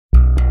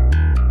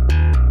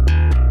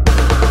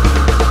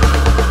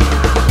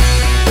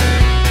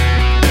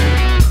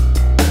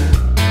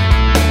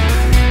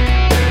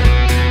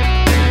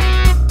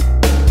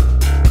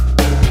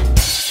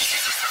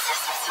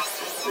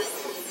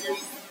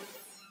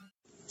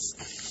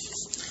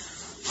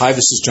Hi,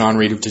 this is John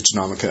Reed of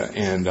Diginomica,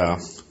 and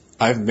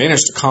I've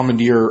managed to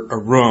commandeer a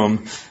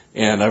room,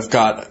 and I've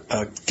got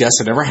a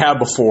guest I never had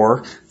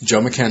before, Joe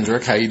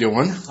McKendrick. How you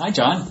doing? Hi,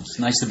 John. It's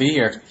nice to be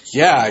here.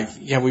 Yeah,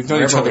 we've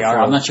known each other for...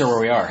 I'm not sure where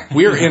we are.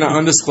 We're in an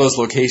undisclosed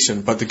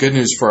location, but the good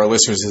news for our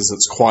listeners is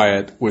it's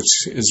quiet,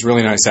 which is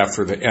really nice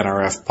after the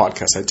NRF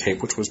podcast I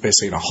taped, which was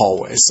basically in a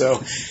hallway. So,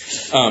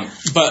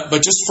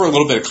 but just for a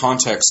little bit of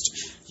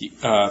context,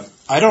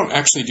 I don't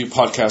actually do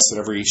podcasts at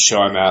every show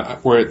I'm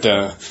at. We're at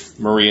the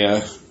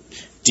MariaDB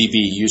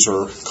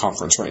user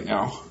conference right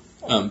now.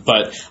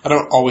 But I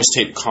don't always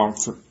tape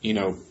podcasts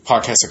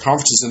at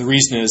conferences, and the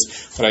reason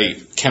is that I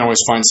can't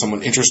always find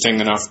someone interesting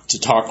enough to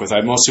talk with.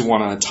 I mostly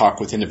want to talk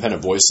with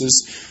independent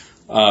voices.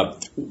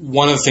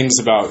 One of the things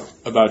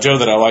about Joe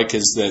that I like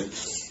is that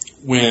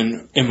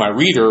when in my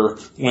reader,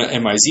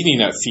 in my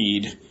ZDNet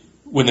feed,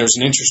 when there's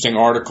an interesting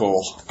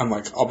article, I'm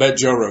like, I'll bet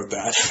Joe wrote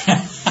that.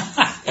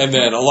 And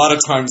then a lot of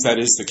times that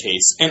is the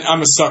case. And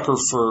I'm a sucker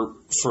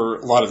for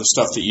a lot of the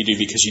stuff that you do,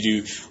 because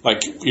you do,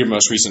 like your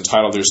most recent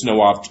title, there's no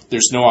ops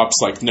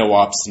like no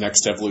ops, the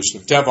next evolution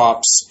of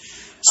DevOps.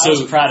 So, I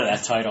was proud of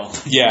that title.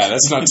 Yeah,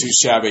 that's not too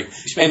shabby. We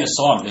should make a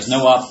song. There's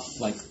no ops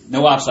like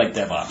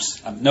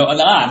DevOps. No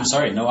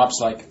ops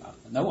like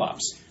no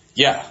ops.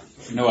 Yeah.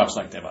 No ops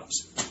like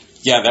DevOps.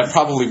 Yeah, that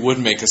probably would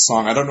make a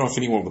song. I don't know if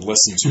anyone would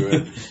listen to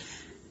it.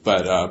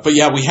 But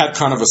yeah, we had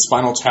kind of a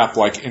Spinal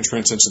Tap-like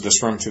entrance into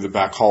this room through the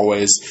back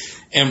hallways,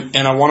 and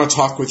I want to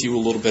talk with you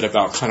a little bit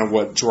about kind of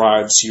what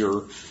drives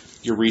your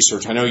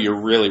research. I know you're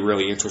really,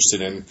 really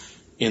interested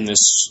in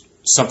this,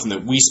 something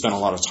that we spend a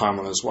lot of time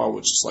on as well,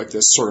 which is like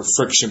this sort of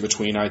friction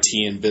between IT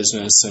and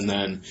business, and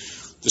then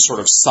the sort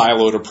of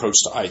siloed approach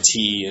to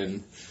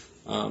IT,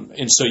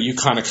 and so you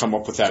kind of come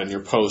up with that in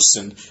your posts.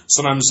 And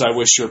sometimes I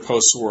wish your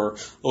posts were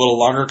a little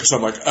longer, because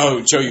I'm like,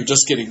 oh, Joe, you're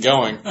just getting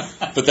going.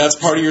 But that's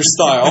part of your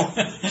style.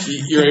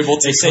 You're able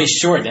to... They say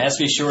short. It has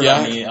to be short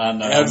evidently. On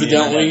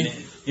the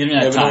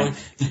internet time.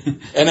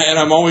 and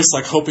I'm always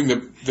like hoping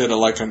that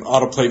an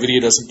autoplay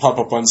video doesn't pop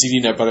up on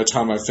ZDNet by the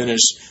time I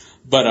finish.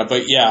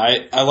 But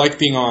yeah, I like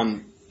being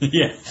on...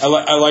 Yeah.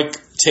 I like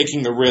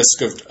taking the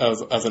risk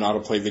of an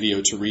autoplay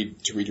video to read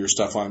your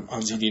stuff on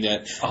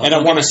ZDNet. And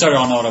I want to start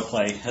on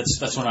autoplay.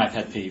 That's one of my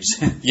pet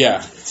peeves.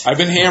 Yeah, I've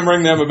been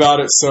hammering them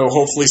about it, so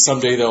hopefully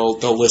someday they'll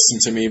listen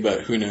to me,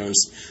 but who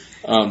knows?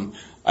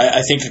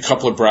 I think a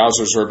couple of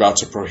browsers are about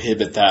to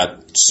prohibit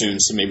that soon,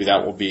 so maybe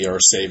that will be our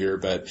savior.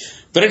 But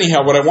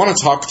anyhow, what I want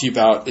to talk to you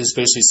about is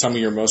basically some of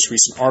your most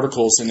recent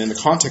articles, and in the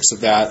context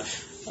of that,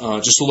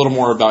 just a little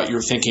more about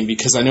your thinking,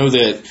 because I know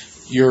that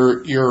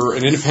you're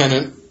an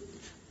independent,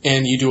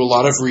 and you do a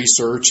lot of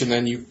research, and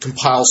then you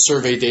compile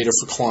survey data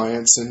for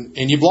clients,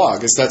 and you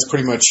blog. That's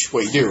pretty much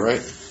what you do,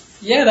 right?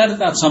 Yeah, that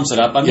about sums it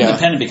up. I'm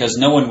independent because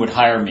no one would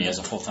hire me as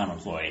a full-time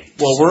employee.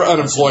 Well, we're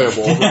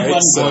unemployable, right?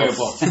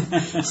 Unemployable.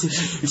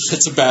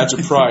 That's a badge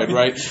of pride,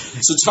 right?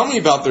 So tell me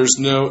about there's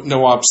no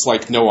ops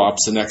like no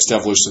ops, the next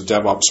evolution of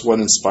DevOps. What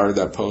inspired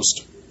that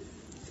post?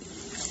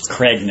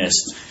 Craig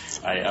Nist.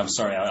 I'm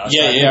sorry.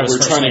 We're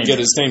trying to get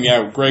his name.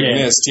 Yeah, Greg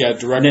Nist. Yeah,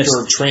 Director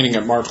of Training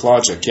at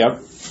MarkLogic.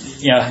 Yep.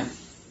 Yeah.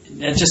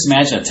 Just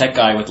imagine a tech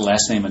guy with the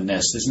last name of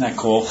Nist. Isn't that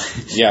cool?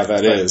 Yeah,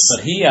 that is.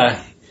 But he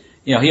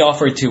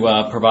offered to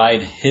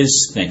provide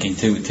his thinking,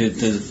 to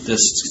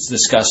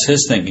discuss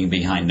his thinking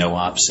behind no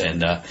ops,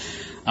 and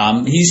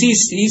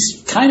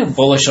he's kind of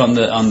bullish on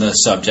the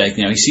subject.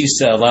 He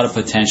sees a lot of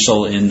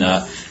potential in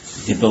the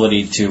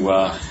ability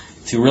to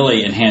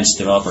really enhance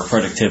developer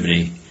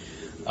productivity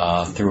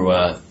through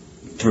a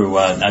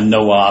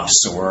no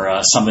ops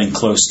or something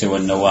close to a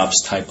no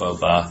ops type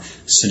of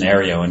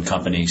scenario in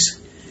companies.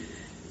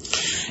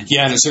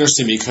 Yeah, and it's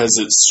interesting because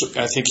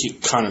I think he's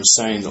kind of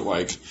saying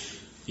that,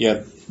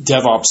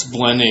 DevOps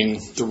blending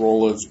the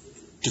role of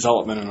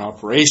development and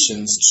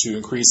operations to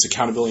increase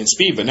accountability and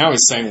speed. But now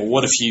he's saying, well,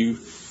 what if you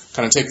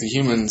kind of take the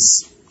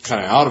humans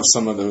kind of out of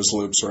some of those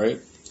loops,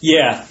 right?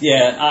 Yeah.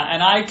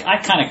 And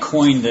I kind of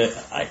coined it.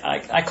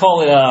 I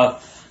call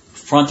it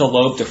frontal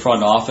lobe to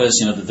front office.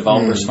 The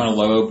developer's frontal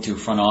lobe to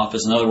front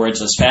office. In other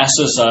words, as fast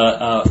as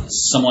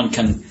someone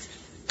can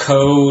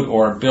code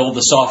or build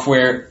the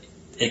software,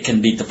 it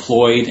can be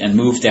deployed and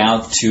moved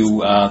out to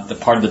the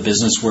part of the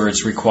business where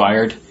it's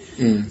required.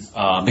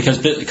 Because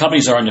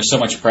companies are under so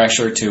much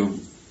pressure to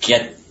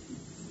get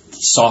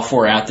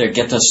software out there,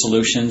 get the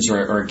solutions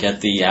or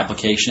get the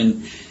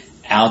application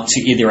out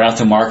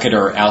to market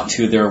or out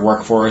to their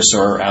workforce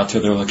or out to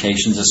their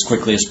locations as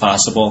quickly as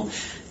possible.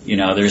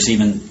 There's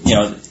even,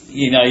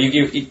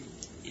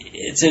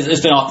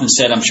 it's been often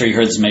said, I'm sure you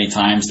heard this many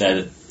times, that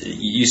it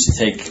used to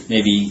take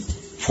maybe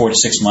 4 to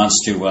 6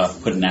 months to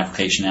put an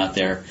application out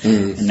there,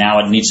 and now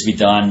it needs to be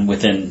done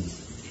within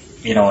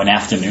an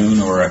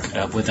afternoon or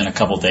within a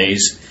couple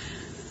days.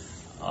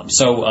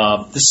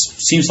 So this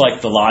seems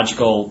like the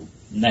logical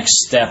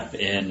next step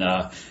in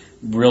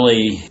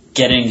really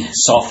getting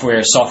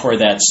software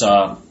that's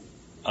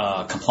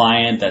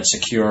compliant, that's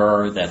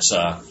secure, that's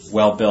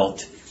well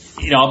built.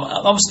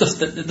 Almost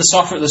the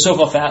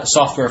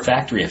software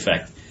factory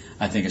effect,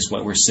 I think, is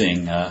what we're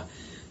seeing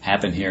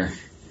happen here.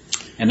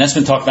 And that's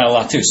been talked about a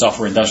lot too,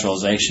 software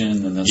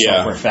industrialization and the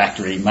software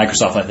factory.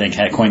 Microsoft, I think,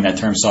 had coined that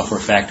term software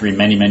factory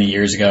many, many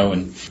years ago,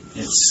 and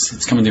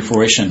it's coming to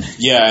fruition.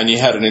 Yeah, and you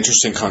had an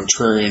interesting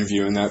contrarian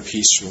view in that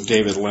piece from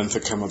David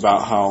Linthicum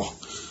about how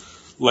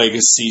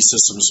legacy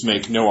systems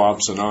make no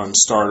ops a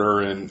non-starter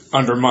and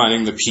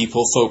undermining the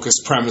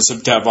people-focused premise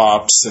of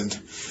DevOps. And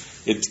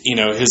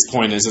his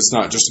point is it's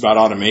not just about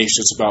automation;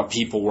 it's about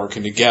people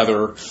working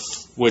together,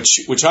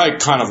 which I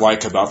kind of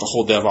like about the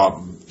whole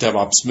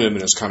DevOps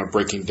movement, is kind of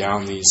breaking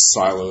down these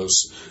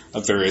silos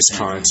of various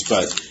kinds.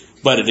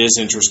 But it is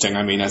interesting.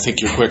 I mean, I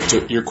think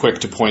you're quick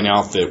to point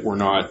out that we're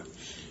not,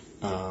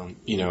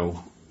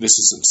 this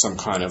isn't some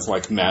kind of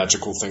like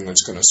magical thing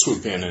that's going to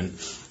swoop in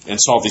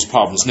and solve these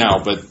problems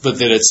now, but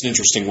that it's an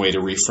interesting way to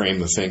reframe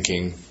the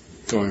thinking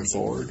going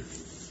forward.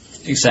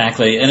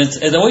 Exactly, and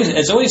it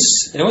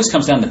always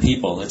comes down to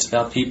people. It's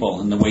about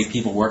people and the way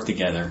people work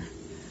together.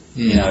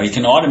 You know, you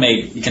can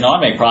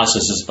automate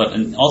processes, but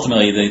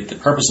ultimately the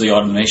purpose of the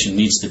automation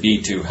needs to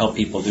be to help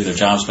people do their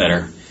jobs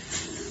better,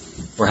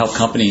 or help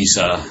companies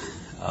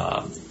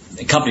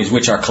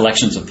which are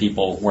collections of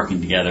people working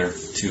together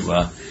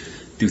to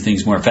do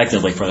things more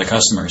effectively for their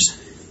customers.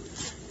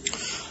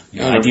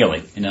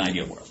 Ideally, in an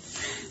ideal world.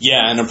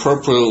 Yeah, and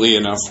appropriately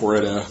enough, we're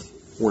at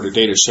a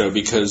data show,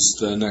 because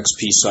the next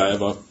piece I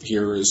have up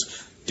here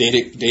is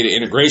data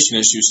integration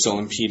issues still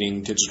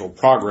impeding digital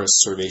progress,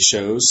 survey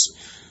shows.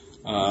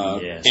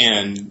 Yes.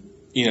 And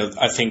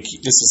I think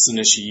this is an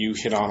issue you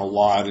hit on a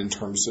lot in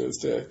terms of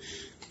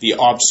the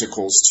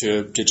obstacles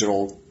to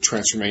digital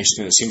transformation.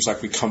 And it seems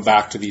like we come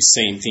back to these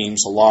same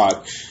themes a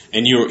lot.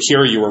 And you were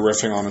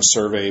riffing on a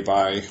survey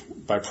by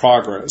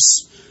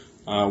Progress,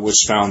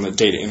 which found that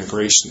data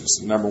integration is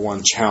the number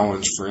one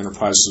challenge for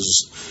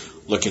enterprises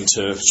looking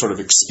to sort of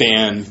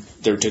expand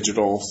their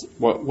digital.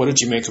 What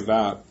did you make of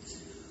that?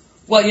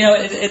 Well,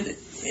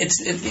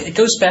 it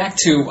goes back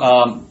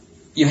to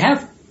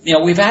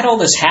we've had all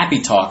this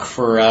happy talk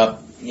for a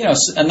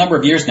number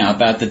of years now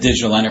about the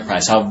digital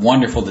enterprise, how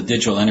wonderful the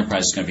digital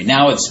enterprise is going to be.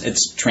 Now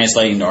it's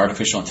translating to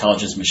artificial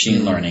intelligence,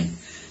 machine learning.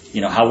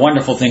 How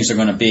wonderful things are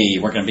going to be.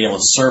 We're going to be able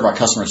to serve our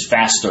customers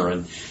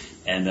faster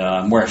and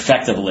more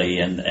effectively,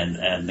 and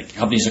the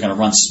companies are going to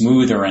run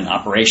smoother and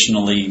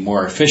operationally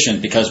more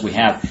efficient because we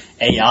have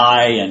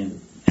AI and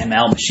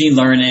ML, machine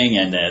learning,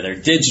 and they're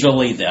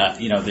digitally,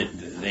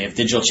 they have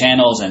digital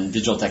channels and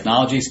digital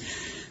technologies.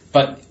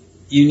 But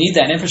you need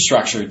that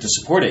infrastructure to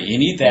support it. You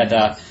need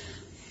that,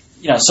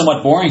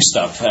 somewhat boring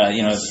stuff. How are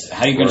you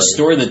going to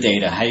store the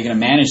data? How are you going to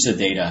manage the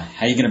data?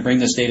 How are you going to bring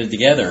this data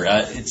together?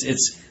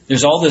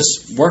 There's all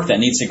this work that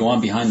needs to go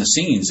on behind the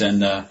scenes,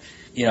 and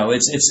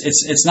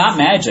it's not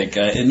magic.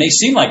 It may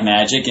seem like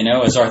magic,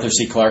 as Arthur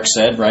C. Clarke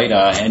said, right?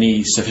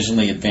 Any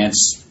sufficiently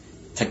advanced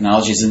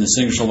technology is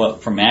indistinguishable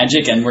from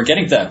magic, and we're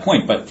getting to that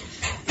point. But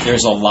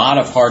there's a lot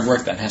of hard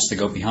work that has to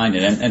go behind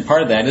it, and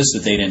part of that is the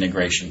data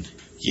integration.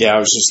 Yeah, I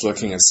was just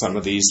looking at some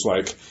of these,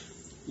 like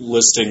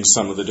listing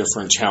some of the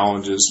different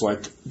challenges,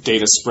 like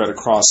data spread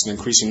across an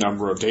increasing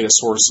number of data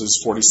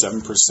sources,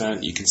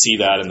 47%. You can see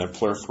that in the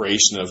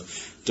proliferation of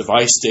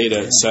device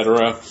data, et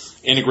cetera.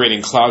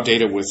 Integrating cloud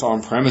data with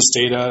on-premise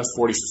data,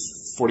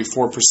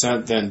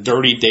 44%. Then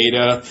dirty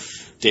data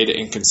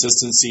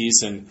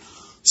inconsistencies. And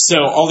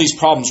so all these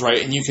problems,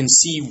 right? And you can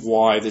see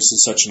why this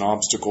is such an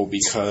obstacle,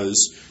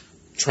 because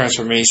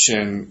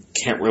transformation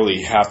can't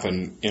really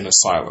happen in a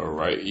silo,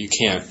 right? You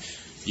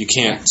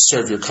can't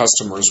serve your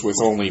customers with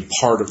only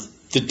part of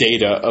the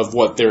data of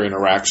what their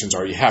interactions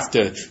are. You have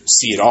to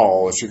see it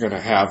all if you're going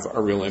to have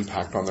a real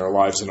impact on their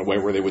lives in a way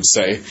where they would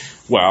say,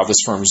 wow,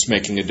 this firm's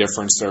making a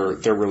difference.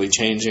 They're really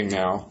changing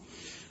now.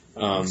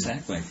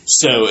 Exactly.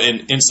 So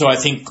I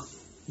think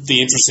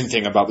the interesting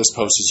thing about this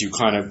post is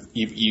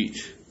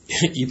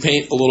you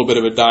paint a little bit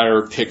of a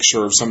dire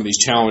picture of some of these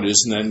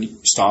challenges, and then you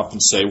stop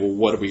and say, well,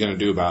 what are we going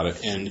to do about it?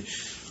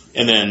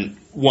 And then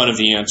one of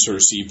the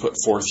answers you put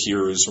forth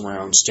here is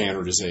around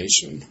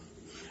standardization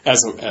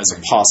as a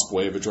possible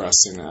way of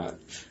addressing that,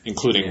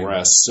 including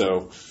REST.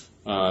 So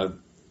you're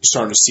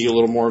starting to see a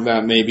little more of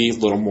that, maybe a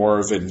little more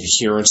of an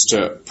adherence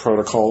to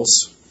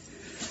protocols.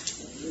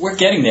 We're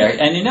getting there,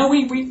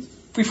 and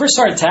we first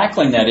started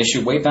tackling that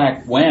issue way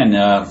back when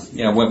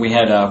when we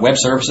had web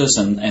services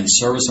and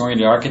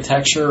service-oriented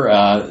architecture.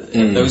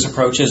 Those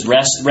approaches,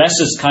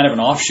 REST is kind of an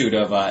offshoot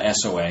of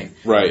SOA,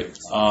 right?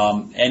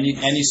 And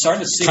you start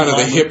to see kind of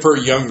the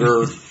hipper,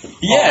 younger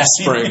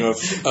offspring of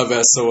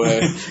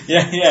SOA.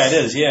 Yeah, it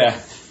is. Yeah,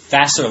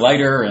 faster,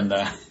 lighter, and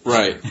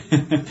right,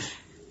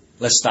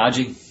 less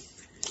stodgy.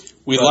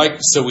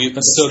 So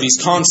these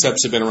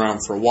concepts have been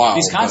around for a while.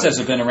 These concepts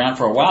have been around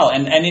for a while,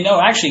 and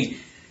actually,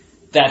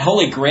 that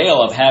holy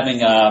grail of having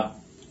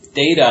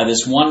data,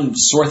 this one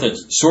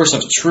source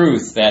of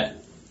truth that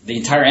the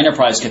entire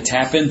enterprise could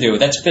tap into,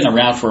 that's been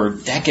around for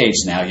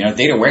decades now.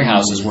 Data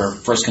warehouses were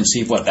first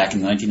conceived back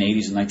in the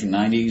 1980s and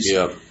 1990s.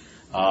 Yep.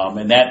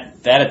 And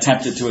that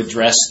attempted to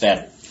address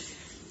that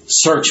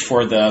search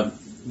for the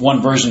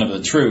one version of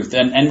the truth,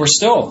 and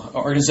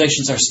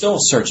organizations are still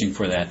searching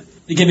for that.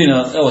 To give you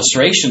an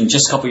illustration,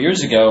 just a couple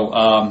years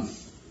ago,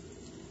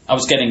 I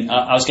was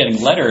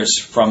getting letters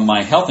from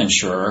my health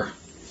insurer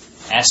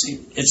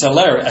asking. It's a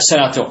letter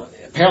sent out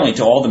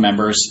to all the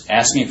members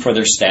asking for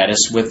their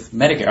status with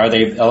Medicare. Are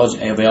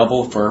they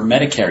available for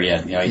Medicare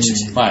yet? Age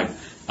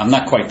 65. I'm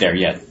not quite there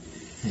yet.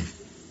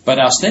 But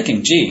I was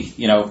thinking, gee,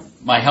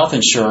 my health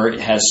insurer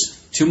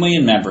has 2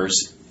 million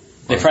members.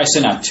 They probably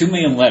send out 2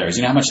 million letters.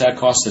 You know how much that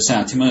costs to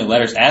send out 2 million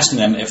letters asking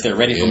them if they're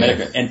ready for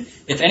Medicare? And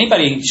if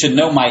anybody should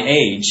know my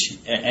age,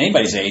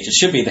 anybody's age, it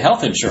should be the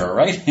health insurer,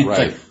 right?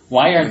 Right.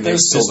 Why aren't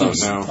those still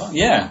systems? don't know.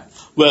 Yeah.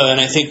 Well,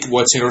 and I think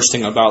what's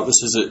interesting about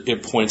this is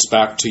it points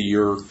back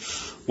to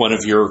one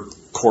of your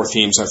core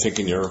themes, I think,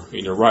 in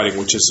your writing,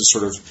 which is the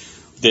sort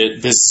of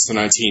that business and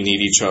IT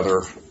need each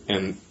other,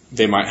 and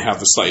they might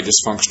have a slightly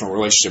dysfunctional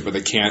relationship, but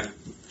they can't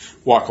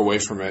walk away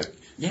from it.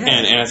 Yeah.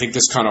 And I think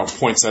this kind of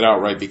points that out,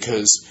 right?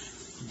 Because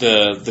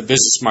the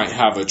business might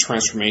have a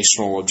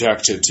transformational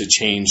objective to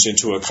change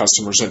into a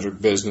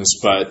customer-centered business,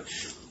 but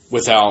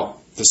without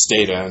this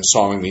data and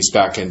solving these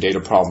back-end data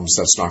problems,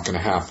 that's not going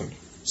to happen.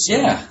 So.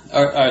 Yeah.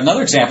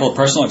 Another example, a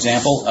personal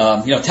example,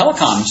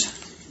 telecoms,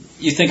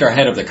 you think are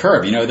ahead of the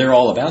curve. They're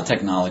all about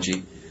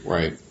technology.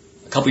 Right.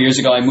 A couple years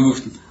ago, I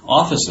moved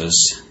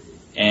offices,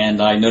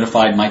 and I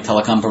notified my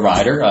telecom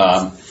provider.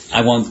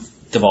 I won't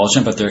divulge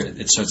them, but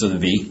it starts with a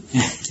V.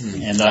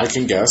 And I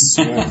can guess.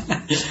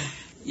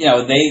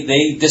 Yeah.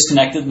 They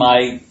disconnected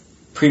my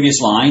previous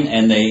line,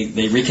 and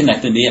they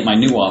reconnected me at my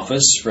new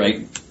office,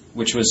 right,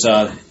 which was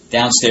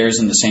downstairs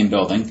in the same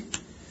building.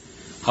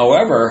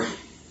 However,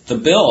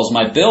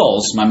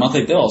 my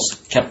monthly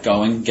bills kept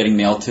getting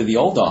mailed to the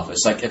old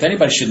office. Like, if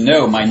anybody should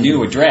know my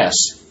new address,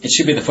 it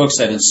should be the folks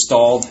that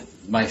installed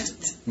my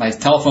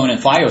telephone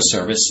and FiOS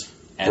service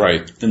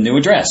at the new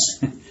address.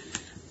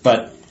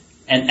 But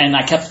and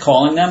I kept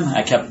calling them,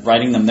 I kept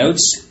writing them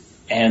notes,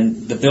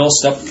 and the bill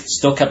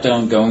still kept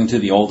on going to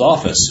the old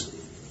office,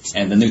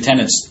 and the new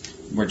tenants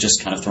were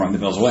just kind of throwing the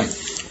bills away.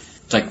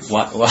 It's like,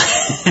 what?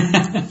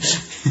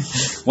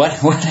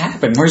 What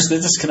happened? Where's the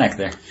disconnect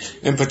there?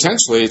 And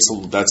potentially,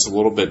 that's a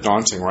little bit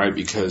daunting, right?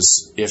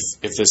 Because if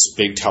this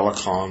big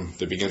telecom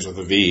that begins with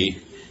a V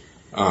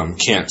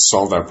can't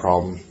solve that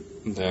problem,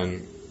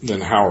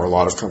 then how are a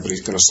lot of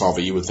companies going to solve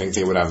it? You would think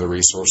they would have the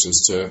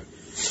resources to.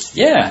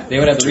 Yeah, they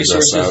would have the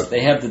resources.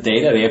 They have the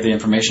data. They have the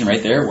information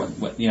right there.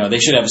 They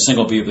should have a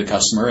single view of the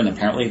customer, and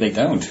apparently they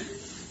don't.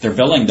 Their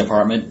billing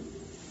department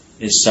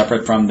is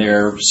separate from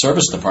their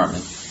service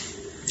department.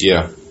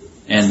 Yeah.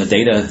 And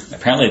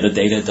apparently the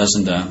data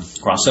doesn't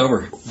cross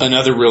over.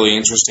 Another really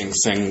interesting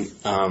thing,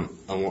 I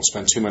won't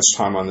spend too much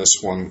time on this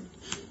one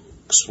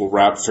because we'll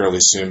wrap fairly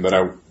soon, but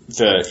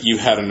you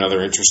had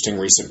another interesting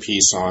recent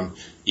piece on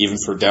even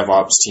for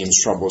DevOps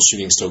teams,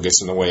 troubleshooting still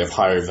gets in the way of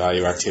higher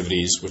value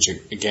activities, which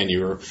again,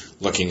 you were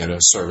looking at a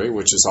survey,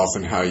 which is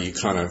often how you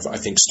kind of, I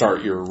think,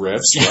 start your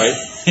riffs, right?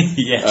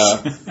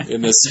 Yes.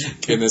 In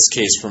this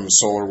case from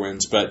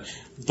SolarWinds, but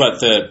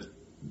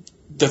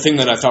the thing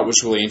that I thought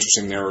was really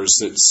interesting there is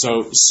that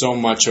so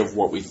much of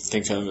what we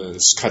think of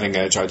as cutting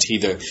edge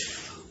IT,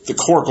 the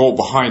core goal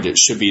behind it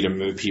should be to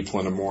move people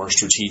into more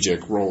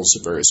strategic roles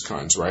of various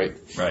kinds, right?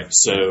 Right.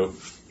 So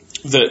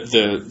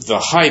the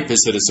hype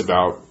is that it's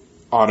about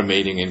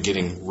automating and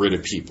getting rid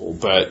of people,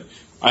 but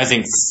I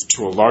think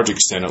to a large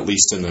extent, at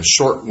least in the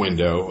short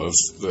window of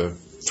the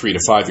 3 to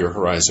 5 year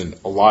horizon,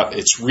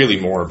 it's really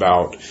more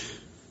about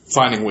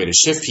finding a way to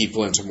shift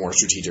people into more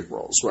strategic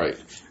roles, right?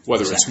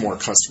 Whether It's more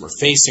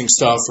customer-facing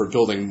stuff or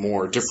building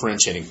more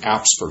differentiating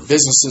apps for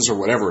businesses or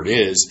whatever it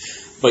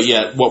is. But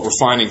yet what we're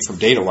finding from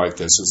data like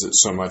this is that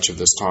so much of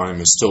this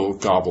time is still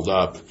gobbled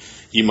up.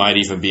 You might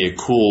even be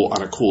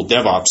on a cool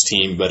DevOps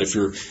team, but if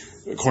you're,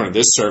 according to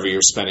this survey,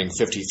 you're spending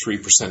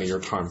 53% of your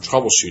time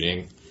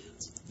troubleshooting,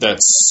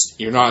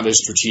 you're not as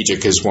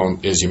strategic as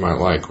you might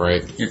like,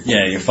 right?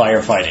 You're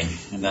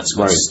firefighting, and that's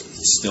what's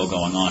still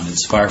going on.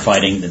 It's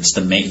firefighting. It's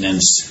the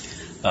maintenance.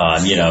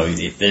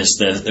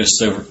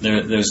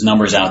 There's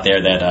numbers out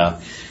there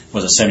that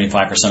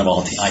 75% of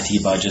all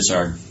IT budgets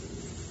are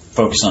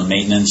focused on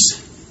maintenance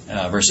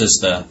versus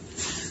the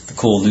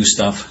cool new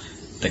stuff,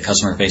 the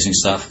customer-facing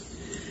stuff.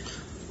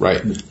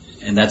 Right.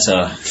 And that's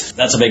a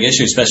big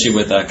issue, especially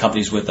with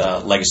companies with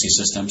legacy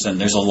systems.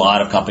 And there's a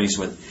lot of companies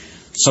with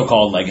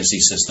so-called legacy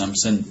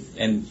systems,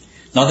 and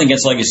nothing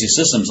against legacy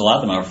systems. A lot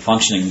of them are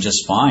functioning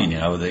just fine.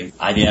 The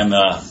IBM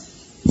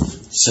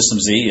System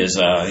Z is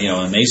an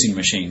amazing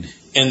machine.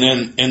 And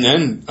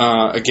then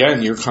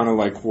again, you're kind of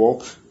like,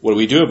 well, what do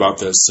we do about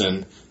this?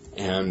 And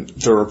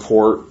the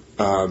report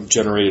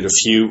generated a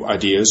few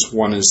ideas.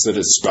 One is that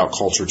it's about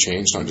culture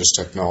change, not just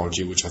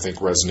technology, which I think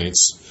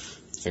resonates.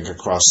 I think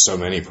across so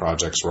many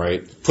projects,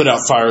 right? Put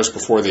out fires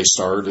before they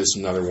start is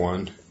another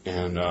one,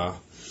 and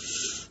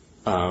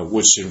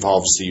which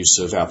involves the use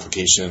of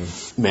application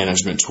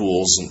management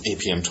tools and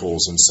APM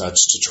tools and such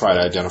to try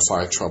to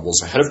identify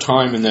troubles ahead of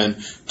time, and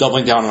then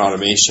doubling down on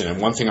automation. And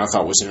one thing I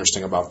thought was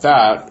interesting about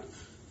that,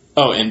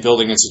 and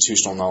building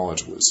institutional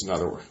knowledge was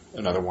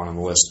another one on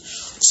the list.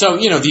 So,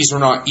 these are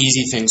not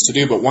easy things to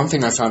do, but one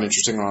thing I found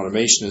interesting on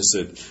automation is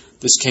that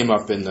this came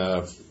up in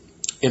the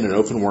in an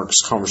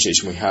OpenWorks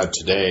conversation we had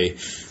today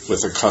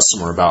with a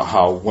customer about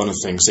how one of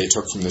the things they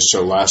took from the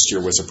show last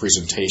year was a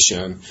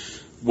presentation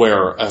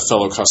where a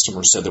fellow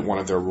customer said that one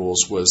of their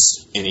rules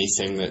was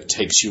anything that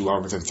takes you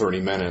longer than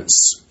 30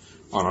 minutes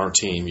on our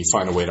team, you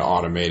find a way to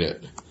automate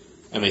it.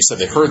 And they said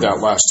they heard that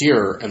last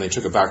year, and they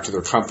took it back to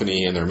their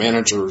company, and their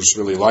managers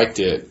really liked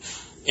it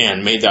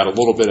and made that a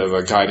little bit of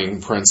a guiding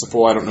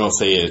principle. I don't know if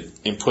they had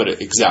input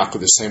it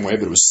exactly the same way,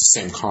 but it was the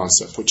same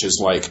concept, which is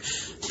like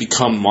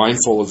become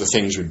mindful of the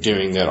things you're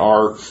doing that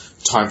are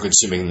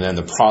time-consuming, and then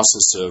the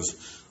process of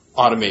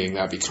automating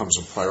that becomes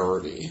a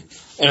priority.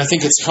 And I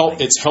think it's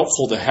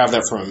helpful to have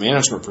that from a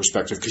management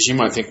perspective, because you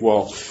might think,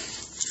 well,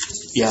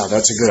 yeah,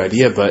 that's a good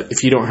idea, but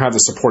if you don't have the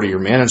support of your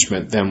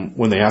management, then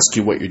when they ask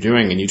you what you're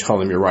doing and you tell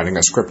them you're writing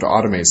a script to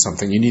automate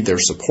something, you need their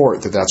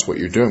support that that's what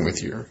you're doing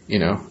with your,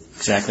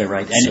 Exactly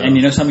right. And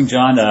you know something,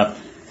 John,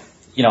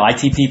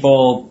 IT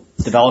people,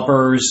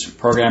 developers,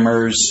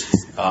 programmers,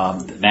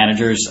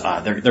 managers,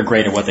 they're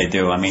great at what they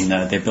do. I mean,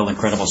 they build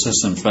incredible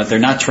systems, but they're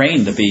not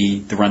trained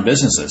to run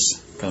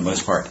businesses for the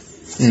most part.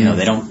 Mm-hmm.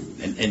 They don't,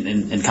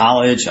 in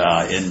college,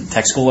 in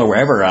tech school or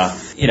wherever,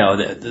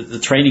 the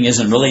training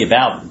isn't really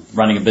about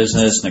running a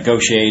business,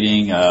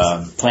 negotiating,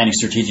 planning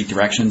strategic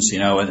directions,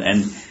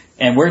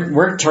 and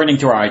we're turning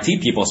to our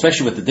IT people,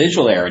 especially with the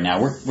digital era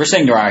now. We're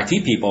saying to our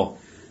IT people,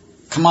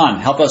 come on,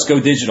 help us go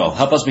digital,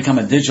 help us become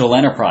a digital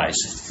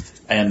enterprise.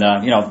 And,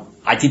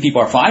 IT people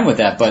are fine with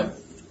that, but,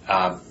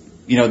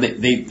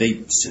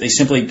 they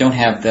simply don't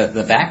have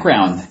the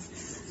background,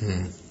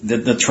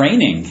 the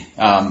training,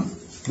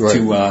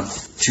 right,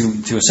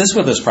 to assist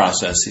with this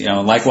process.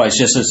 Likewise,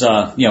 just as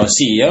a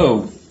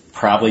CEO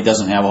probably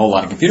doesn't have a whole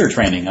lot of computer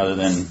training other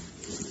than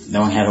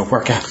knowing how to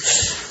work out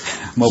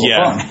mobile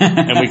phone.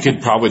 And we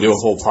could probably do a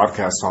whole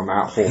podcast on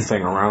that whole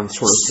thing around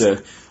sort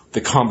of the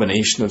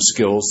combination of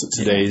skills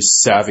that today's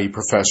savvy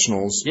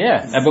professionals.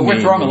 Yeah, but we're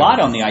throwing a lot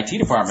on the IT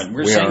department.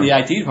 We're saying the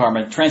IT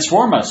department,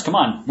 transform us. Come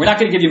on, we're not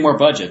going to give you more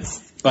budget,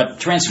 but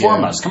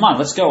transform us. Come on,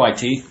 let's go,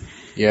 IT.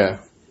 Yeah,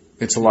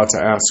 it's a lot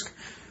to ask.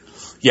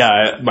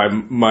 Yeah,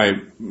 my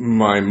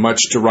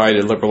much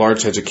derided liberal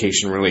arts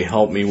education really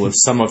helped me with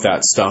some of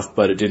that stuff,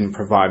 but it didn't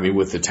provide me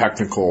with the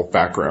technical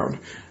background.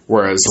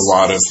 Whereas a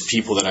lot of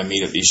people that I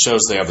meet at these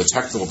shows, they have the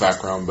technical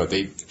background, but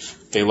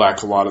they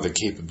lack a lot of the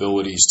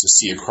capabilities to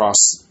see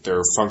across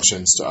their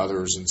functions to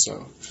others. And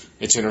so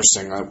it's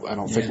interesting. I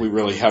don't think we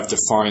really have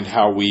defined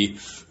how we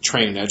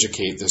train and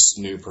educate this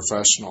new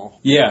professional.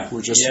 Yeah.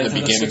 We're just in the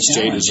beginning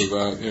stages of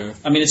that. Yeah.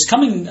 I mean, it's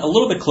coming a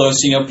little bit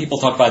close. People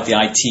talk about the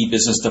IT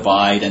business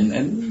divide,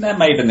 and that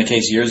may have been the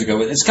case years ago.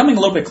 It's coming a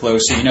little bit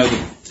closer.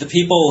 The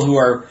people who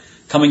are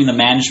coming into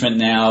management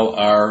now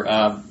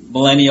are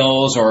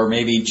millennials or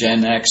maybe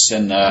Gen X,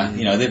 and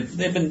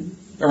they've been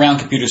around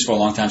computers for a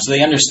long time, so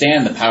they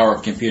understand the power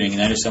of computing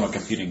and understand what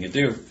computing can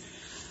do.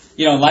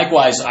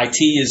 Likewise, IT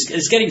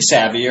is getting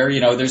savvier.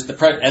 There's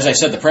as I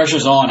said, the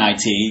pressure's on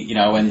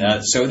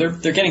IT. So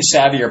they're getting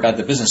savvier about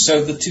the business.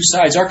 So the two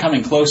sides are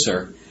coming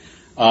closer,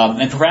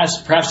 and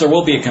perhaps there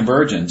will be a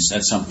convergence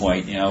at some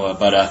point.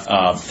 But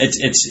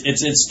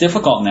it's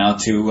difficult now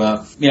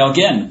to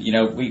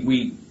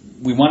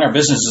we want our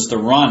businesses to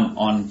run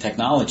on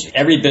technology.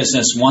 Every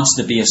business wants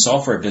to be a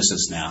software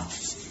business now.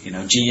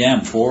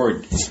 GM,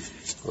 Ford,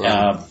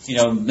 right.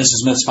 Mrs.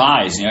 Smith's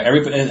Pies.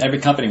 Every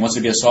company wants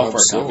to be a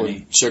software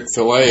company.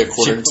 Chick-fil-A,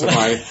 according to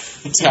my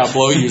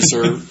Tableau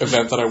user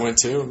event that I went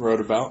to and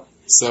wrote about.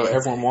 So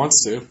everyone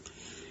wants to.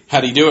 How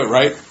do you do it,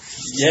 right?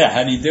 Yeah,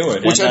 how do you do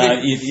it? Which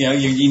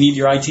you need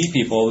your IT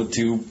people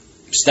to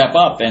step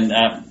up, and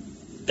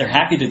they're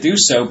happy to do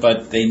so,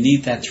 but they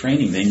need that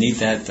training. They need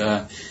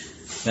that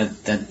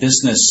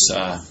business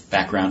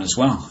background as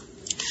well.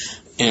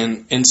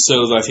 And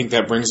so I think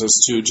that brings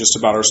us to just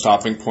about our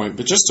stopping point.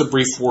 But just a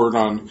brief word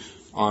on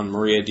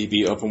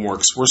MariaDB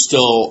OpenWorks. We're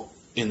still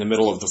in the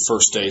middle of the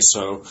first day,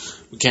 so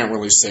we can't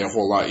really say a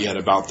whole lot yet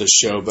about this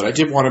show. But I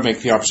did want to make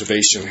the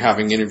observation,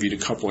 having interviewed a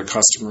couple of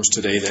customers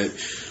today, that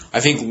I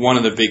think one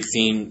of the big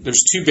themes,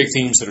 there's two big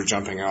themes that are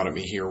jumping out at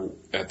me here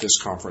at this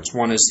conference.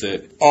 One is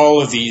that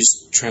all of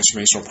these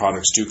transformational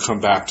products do come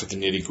back to the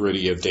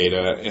nitty-gritty of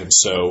data, and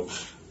so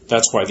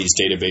that's why these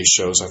database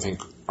shows, I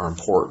think, are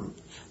important.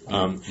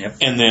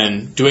 And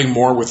then doing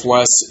more with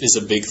less is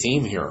a big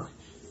theme here,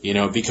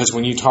 because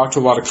when you talk to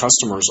a lot of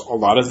customers, a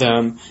lot of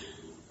them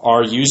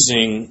are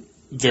using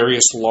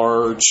various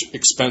large,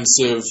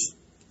 expensive,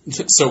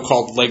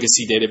 so-called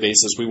legacy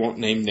databases. We won't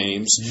name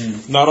names.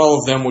 Mm-hmm. Not all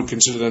of them would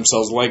consider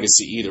themselves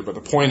legacy either, but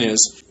the point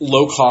is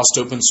low-cost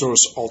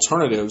open-source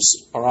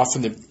alternatives are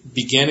often the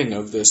beginning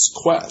of this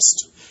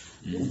quest.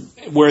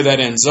 Mm-hmm. Where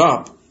that ends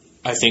up,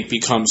 I think,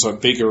 becomes a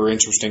bigger,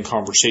 interesting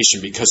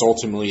conversation, because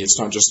ultimately it's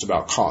not just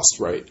about cost,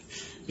 right?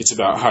 It's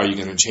about how you're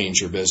going to change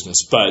your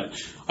business. But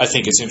I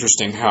think it's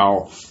interesting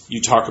how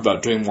you talk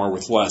about doing more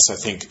with less. I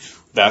think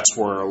that's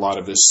where a lot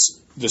of this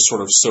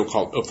sort of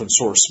so-called open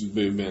source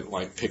movement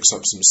picks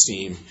up some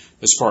steam,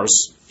 as far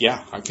as,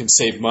 I can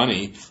save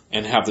money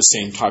and have the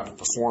same type of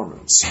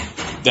performance.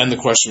 Then the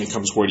question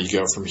becomes, where do you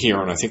go from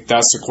here? And I think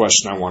that's the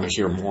question I want to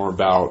hear more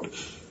about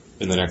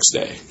in the next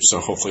day. So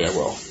hopefully I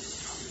will.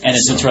 And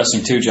it's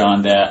interesting too,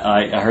 John, that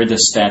I heard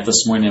this stat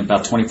this morning.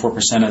 About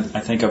 24%, I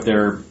think, of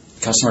their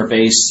customer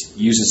base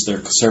uses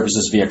their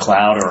services via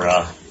cloud or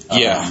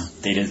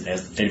database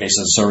as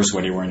a service,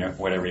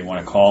 whatever you want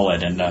to call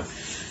it. And a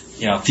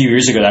few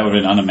years ago, that would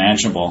have been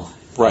unimaginable.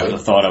 Right. The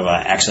thought of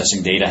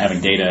accessing data,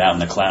 having data out in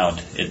the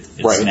cloud,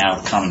 it's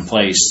now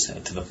commonplace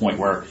to the point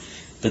where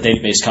the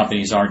database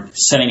companies aren't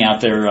sending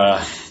out their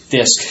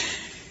disk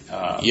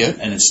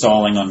and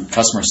installing on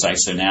customer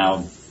sites. They're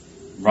now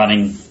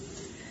running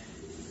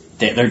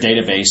their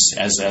database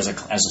as a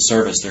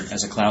service,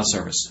 as a cloud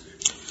service.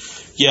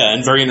 Yeah,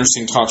 and very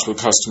interesting talks with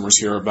customers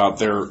here about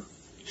they're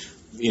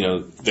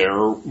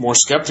more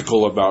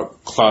skeptical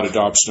about cloud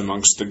adoption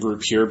amongst the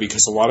group here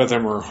because a lot of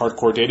them are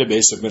hardcore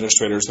database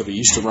administrators that are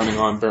used to running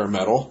on bare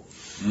metal.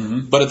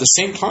 Mm-hmm. But at the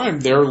same time,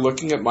 they're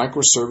looking at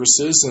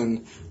microservices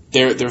and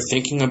they're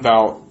thinking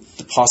about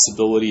the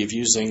possibility of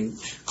using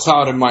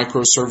cloud and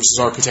microservices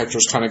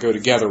architectures kind of go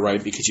together,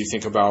 right? Because you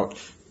think about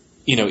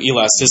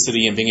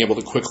elasticity and being able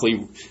to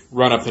quickly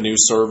run up a new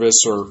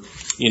service or,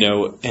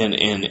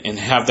 and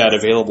have that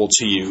available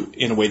to you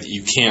in a way that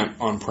you can't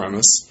on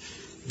premise.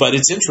 But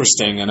it's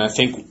interesting, and I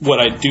think what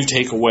I do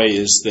take away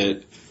is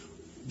that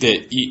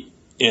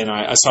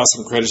I saw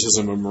some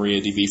criticism of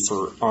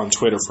MariaDB on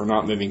Twitter for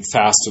not moving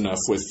fast enough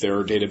with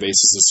their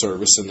database as a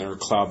service and their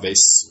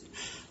cloud-based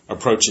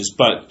approaches.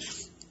 But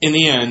in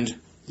the end,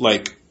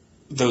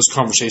 those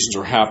conversations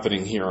are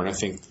happening here, and I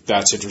think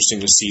that's interesting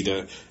to see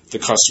the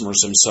customers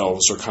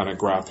themselves are kind of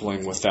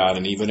grappling with that.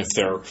 And even if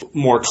they're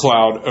more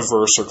cloud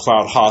averse or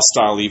cloud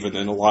hostile, even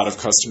than a lot of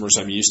customers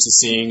I'm used to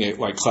seeing at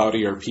cloud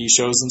ERP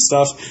shows and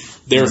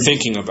stuff, they're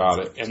thinking about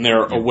it and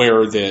they're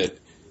aware that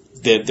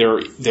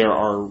there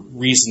are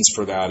reasons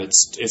for that.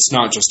 It's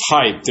not just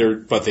hype,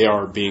 but they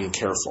are being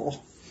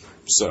careful.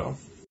 So.